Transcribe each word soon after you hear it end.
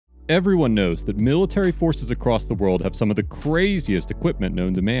Everyone knows that military forces across the world have some of the craziest equipment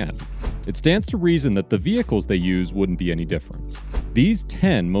known to man. It stands to reason that the vehicles they use wouldn't be any different. These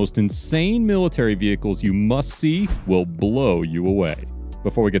 10 most insane military vehicles you must see will blow you away.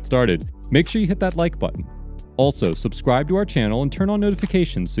 Before we get started, make sure you hit that like button. Also, subscribe to our channel and turn on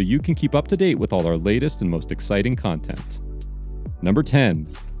notifications so you can keep up to date with all our latest and most exciting content. Number 10.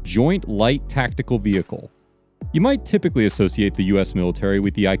 Joint Light Tactical Vehicle. You might typically associate the US military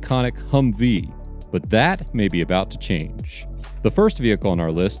with the iconic Humvee, but that may be about to change. The first vehicle on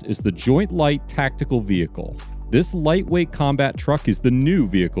our list is the Joint Light Tactical Vehicle. This lightweight combat truck is the new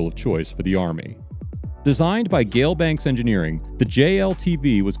vehicle of choice for the Army. Designed by Gale Banks Engineering, the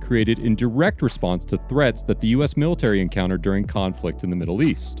JLTV was created in direct response to threats that the US military encountered during conflict in the Middle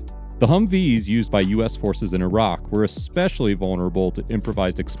East. The Humvees used by US forces in Iraq were especially vulnerable to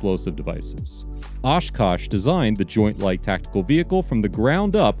improvised explosive devices. Oshkosh designed the Joint Light Tactical Vehicle from the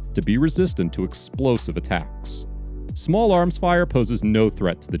ground up to be resistant to explosive attacks. Small arms fire poses no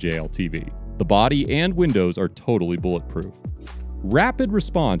threat to the JLTV. The body and windows are totally bulletproof. Rapid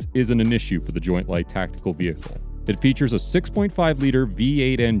response isn't an issue for the Joint Light Tactical Vehicle. It features a 6.5-liter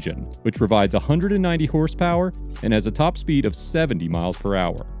V8 engine, which provides 190 horsepower and has a top speed of 70 miles per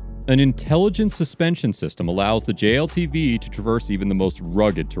hour. An intelligent suspension system allows the JLTV to traverse even the most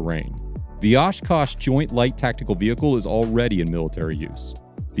rugged terrain. The Oshkosh Joint Light Tactical Vehicle is already in military use.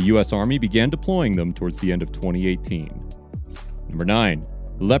 The US Army began deploying them towards the end of 2018. Number 9.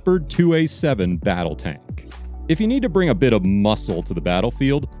 Leopard 2A7 Battle Tank. If you need to bring a bit of muscle to the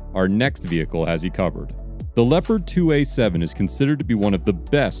battlefield, our next vehicle has you covered. The Leopard 2A7 is considered to be one of the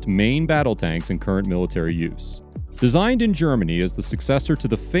best main battle tanks in current military use. Designed in Germany as the successor to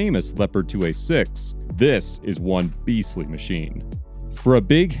the famous Leopard 2A6, this is one beastly machine. For a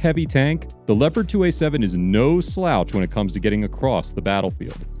big, heavy tank, the Leopard 2A7 is no slouch when it comes to getting across the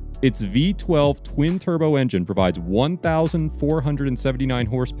battlefield. Its V12 twin-turbo engine provides 1,479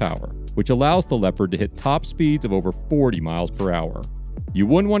 horsepower, which allows the Leopard to hit top speeds of over 40 miles per hour. You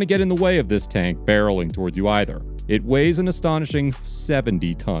wouldn't want to get in the way of this tank barreling towards you either. It weighs an astonishing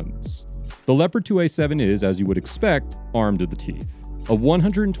 70 tons. The Leopard 2A7 is, as you would expect, armed to the teeth. A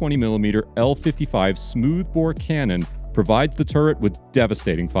 120mm L55 smoothbore cannon provides the turret with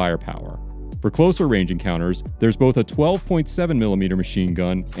devastating firepower. For closer range encounters, there's both a 12.7mm machine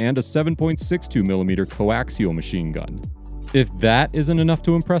gun and a 7.62mm coaxial machine gun. If that isn't enough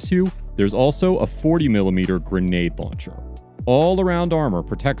to impress you, there's also a 40mm grenade launcher. All-around armor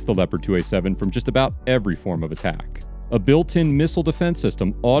protects the Leopard 2A7 from just about every form of attack. A built-in missile defense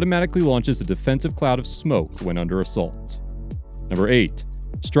system automatically launches a defensive cloud of smoke when under assault. Number 8.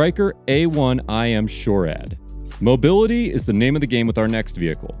 Stryker A1 IM-SHORAD. Mobility is the name of the game with our next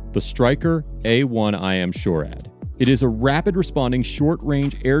vehicle, the Stryker A1 IM-SHORAD. It is a rapid-responding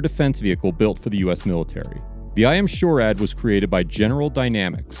short-range air defense vehicle built for the US military. The IM-SHORAD was created by General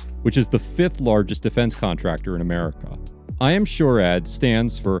Dynamics, which is the 5th largest defense contractor in America. IM-SHORAD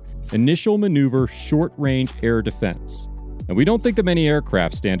stands for Initial Maneuver Short-Range Air Defense, and we don't think that many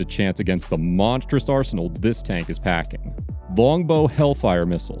aircraft stand a chance against the monstrous arsenal this tank is packing. Longbow Hellfire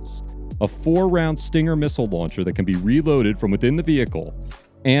missiles, a 4-round Stinger missile launcher that can be reloaded from within the vehicle,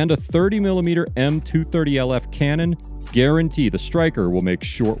 and a 30mm M230LF cannon guarantee the Stryker will make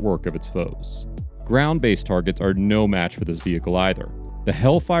short work of its foes. Ground-based targets are no match for this vehicle either. The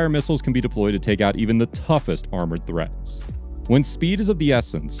Hellfire missiles can be deployed to take out even the toughest armored threats. When speed is of the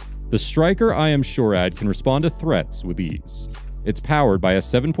essence, the Stryker IM-SHORAD can respond to threats with ease. It's powered by a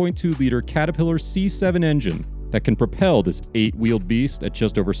 7.2-liter Caterpillar C7 engine that can propel this 8-wheeled beast at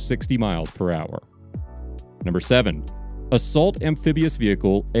just over 60 miles per hour. Number 7. Assault Amphibious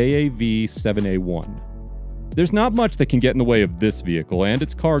Vehicle AAV-7A1. There's not much that can get in the way of this vehicle and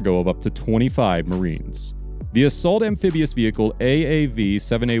its cargo of up to 25 Marines. The Assault Amphibious Vehicle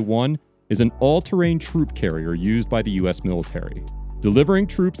AAV-7A1 is an all-terrain troop carrier used by the US military. Delivering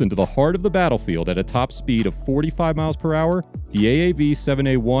troops into the heart of the battlefield at a top speed of 45 miles per hour, the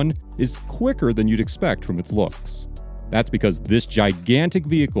AAV-7A1 is quicker than you'd expect from its looks. That's because this gigantic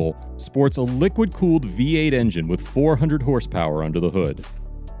vehicle sports a liquid-cooled V8 engine with 400 horsepower under the hood.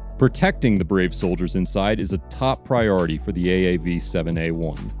 Protecting the brave soldiers inside is a top priority for the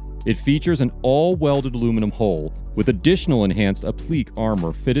AAV-7A1. It features an all-welded aluminum hull with additional enhanced applique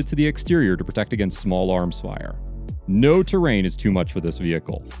armor fitted to the exterior to protect against small arms fire. No terrain is too much for this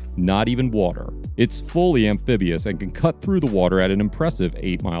vehicle, not even water. It's fully amphibious and can cut through the water at an impressive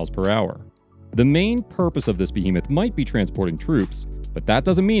 8 miles per hour. The main purpose of this behemoth might be transporting troops, but that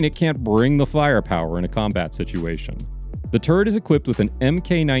doesn't mean it can't bring the firepower in a combat situation. The turret is equipped with an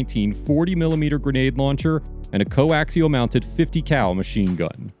MK19 40mm grenade launcher and a coaxial-mounted 50 cal machine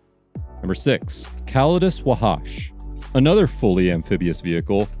gun. Number 6. Calidus Wahash. Another fully amphibious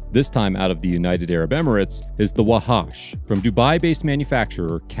vehicle, this time out of the United Arab Emirates, is the Wahash from Dubai-based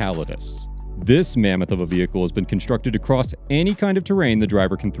manufacturer Calidus. This mammoth of a vehicle has been constructed to cross any kind of terrain the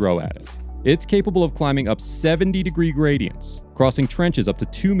driver can throw at it. It's capable of climbing up 70-degree gradients, crossing trenches up to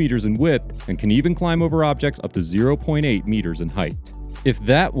 2 meters in width, and can even climb over objects up to 0.8 meters in height. If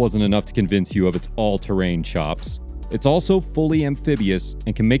that wasn't enough to convince you of its all-terrain chops, it's also fully amphibious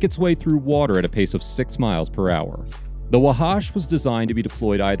and can make its way through water at a pace of 6 miles per hour. The Wahash was designed to be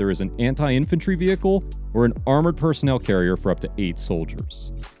deployed either as an anti-infantry vehicle or an armored personnel carrier for up to 8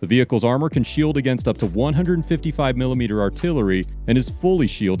 soldiers. The vehicle's armor can shield against up to 155mm artillery and is fully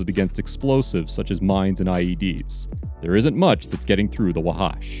shielded against explosives such as mines and IEDs. There isn't much that's getting through the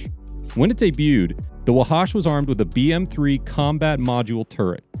Wahash. When it debuted, the Wahash was armed with a BM3 combat module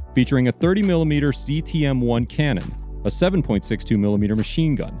turret featuring a 30mm CTM-1 cannon, a 7.62mm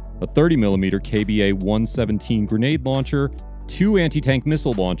machine gun, a 30mm KBA-117 grenade launcher, 2 anti-tank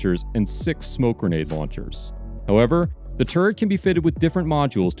missile launchers, and 6 smoke grenade launchers. However, the turret can be fitted with different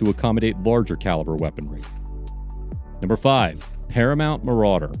modules to accommodate larger caliber weaponry. Number 5. Paramount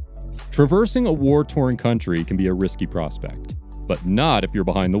Marauder. Traversing a war-torn country can be a risky prospect, but not if you're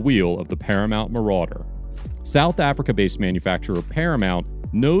behind the wheel of the Paramount Marauder. South Africa-based manufacturer Paramount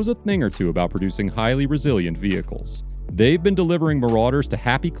knows a thing or two about producing highly resilient vehicles. They've been delivering Marauders to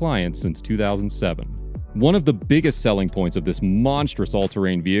happy clients since 2007. One of the biggest selling points of this monstrous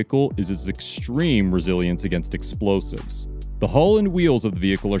all-terrain vehicle is its extreme resilience against explosives. The hull and wheels of the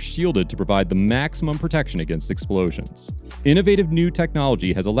vehicle are shielded to provide the maximum protection against explosions. Innovative new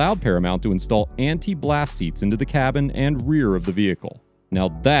technology has allowed Paramount to install anti-blast seats into the cabin and rear of the vehicle. Now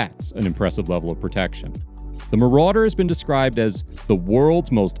that's an impressive level of protection. The Marauder has been described as the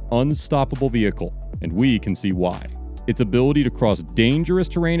world's most unstoppable vehicle, and we can see why. Its ability to cross dangerous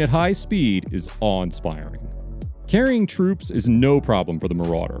terrain at high speed is awe-inspiring. Carrying troops is no problem for the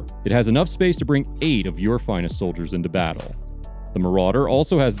Marauder. It has enough space to bring 8 of your finest soldiers into battle. The Marauder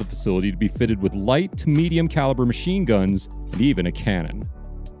also has the facility to be fitted with light to medium caliber machine guns and even a cannon,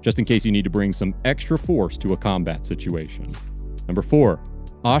 just in case you need to bring some extra force to a combat situation. Number 4.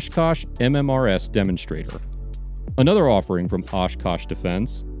 Oshkosh MMRS Demonstrator. Another offering from Oshkosh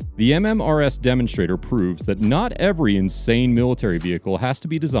Defense, the MMRS Demonstrator proves that not every insane military vehicle has to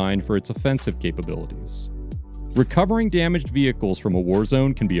be designed for its offensive capabilities. Recovering damaged vehicles from a war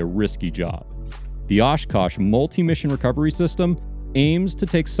zone can be a risky job. The Oshkosh multi-mission recovery system aims to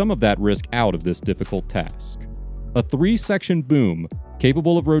take some of that risk out of this difficult task. A 3-section boom,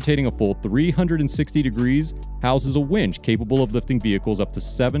 capable of rotating a full 360 degrees, houses a winch capable of lifting vehicles up to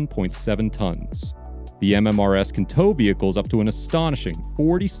 7.7 tons. The MMRS can tow vehicles up to an astonishing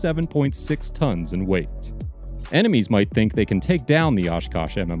 47.6 tons in weight. Enemies might think they can take down the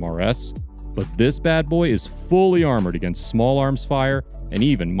Oshkosh MMRS, but this bad boy is fully armored against small arms fire and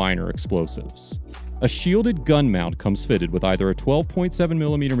even minor explosives. A shielded gun mount comes fitted with either a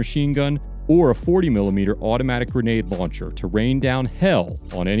 12.7mm machine gun or a 40mm automatic grenade launcher to rain down hell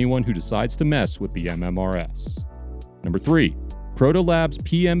on anyone who decides to mess with the MMRS. Number 3. Protolab's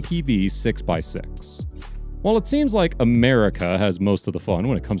PMPV 6x6. While it seems like America has most of the fun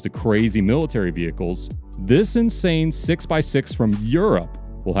when it comes to crazy military vehicles, this insane 6x6 from Europe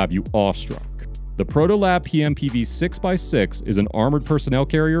will have you awestruck. The Protolab PMPV 6x6 is an armored personnel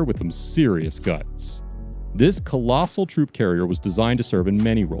carrier with some serious guts. This colossal troop carrier was designed to serve in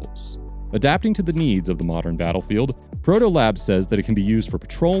many roles. Adapting to the needs of the modern battlefield, Protolab says that it can be used for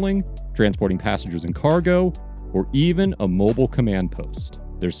patrolling, transporting passengers and cargo, or even a mobile command post.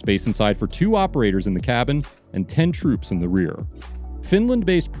 There's space inside for 2 operators in the cabin and 10 troops in the rear.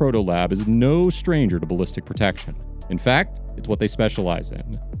 Finland-based Protolab is no stranger to ballistic protection. In fact, it's what they specialize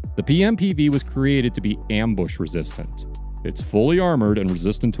in. The PMPV was created to be ambush resistant. It's fully armored and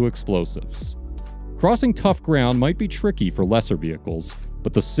resistant to explosives. Crossing tough ground might be tricky for lesser vehicles,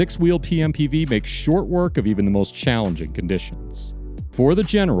 but the 6-wheeled PMPV makes short work of even the most challenging conditions. For the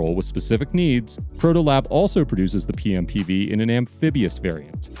general with specific needs, Protolab also produces the PMPV in an amphibious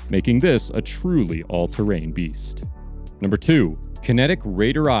variant, making this a truly all-terrain beast. Number 2. QinetiQ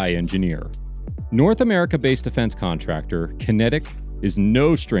Raider I Engineer. North America-based defense contractor QinetiQ is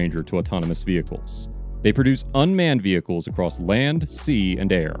no stranger to autonomous vehicles. They produce unmanned vehicles across land, sea,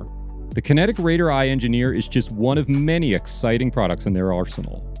 and air. The QinetiQ Raider I Engineer is just one of many exciting products in their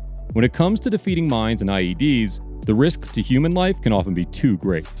arsenal. When it comes to defeating mines and IEDs, the risk to human life can often be too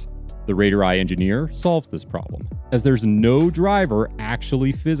great. The Raider I Engineer solves this problem, as there's no driver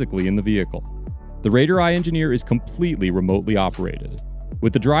actually physically in the vehicle. The Raider I Engineer is completely remotely operated.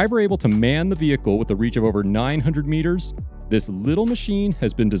 With the driver able to man the vehicle with a reach of over 900 meters, This little machine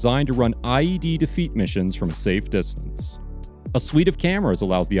has been designed to run IED defeat missions from a safe distance. A suite of cameras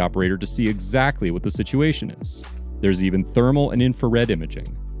allows the operator to see exactly what the situation is. There's even thermal and infrared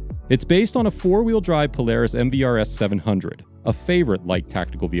imaging. It's based on a four-wheel drive Polaris MMRS 700, a favorite light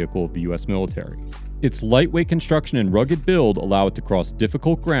tactical vehicle of the US military. Its lightweight construction and rugged build allow it to cross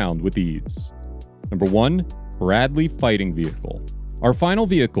difficult ground with ease. Number 1. Bradley Fighting Vehicle. Our final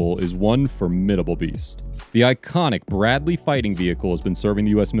vehicle is one formidable beast. The iconic Bradley Fighting Vehicle has been serving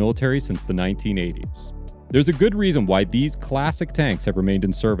the US military since the 1980s. There's a good reason why these classic tanks have remained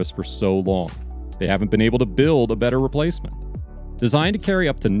in service for so long. They haven't been able to build a better replacement. Designed to carry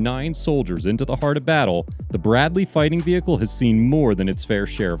up to 9 soldiers into the heart of battle, the Bradley Fighting Vehicle has seen more than its fair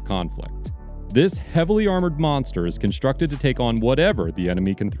share of conflict. This heavily armored monster is constructed to take on whatever the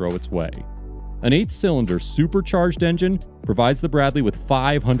enemy can throw its way. An 8-cylinder supercharged engine provides the Bradley with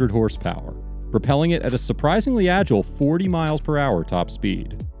 500 horsepower, propelling it at a surprisingly agile 40 miles per hour top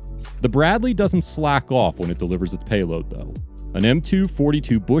speed. The Bradley doesn't slack off when it delivers its payload, though. An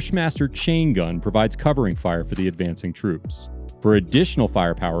M242 Bushmaster chain gun provides covering fire for the advancing troops. For additional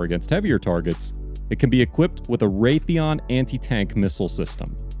firepower against heavier targets, it can be equipped with a Raytheon anti-tank missile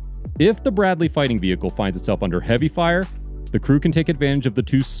system. If the Bradley Fighting Vehicle finds itself under heavy fire, the crew can take advantage of the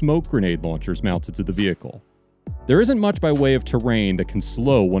 2 smoke grenade launchers mounted to the vehicle. There isn't much by way of terrain that can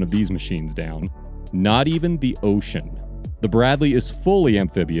slow one of these machines down, not even the ocean. The Bradley is fully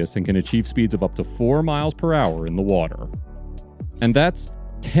amphibious and can achieve speeds of up to 4 miles per hour in the water. And that's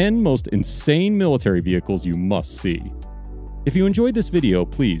 10 most insane military vehicles you must see. If you enjoyed this video,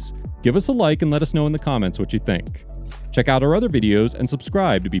 please give us a like and let us know in the comments what you think. Check out our other videos and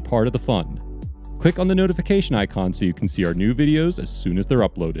subscribe to be part of the fun. Click on the notification icon so you can see our new videos as soon as they're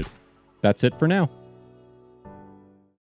uploaded. That's it for now.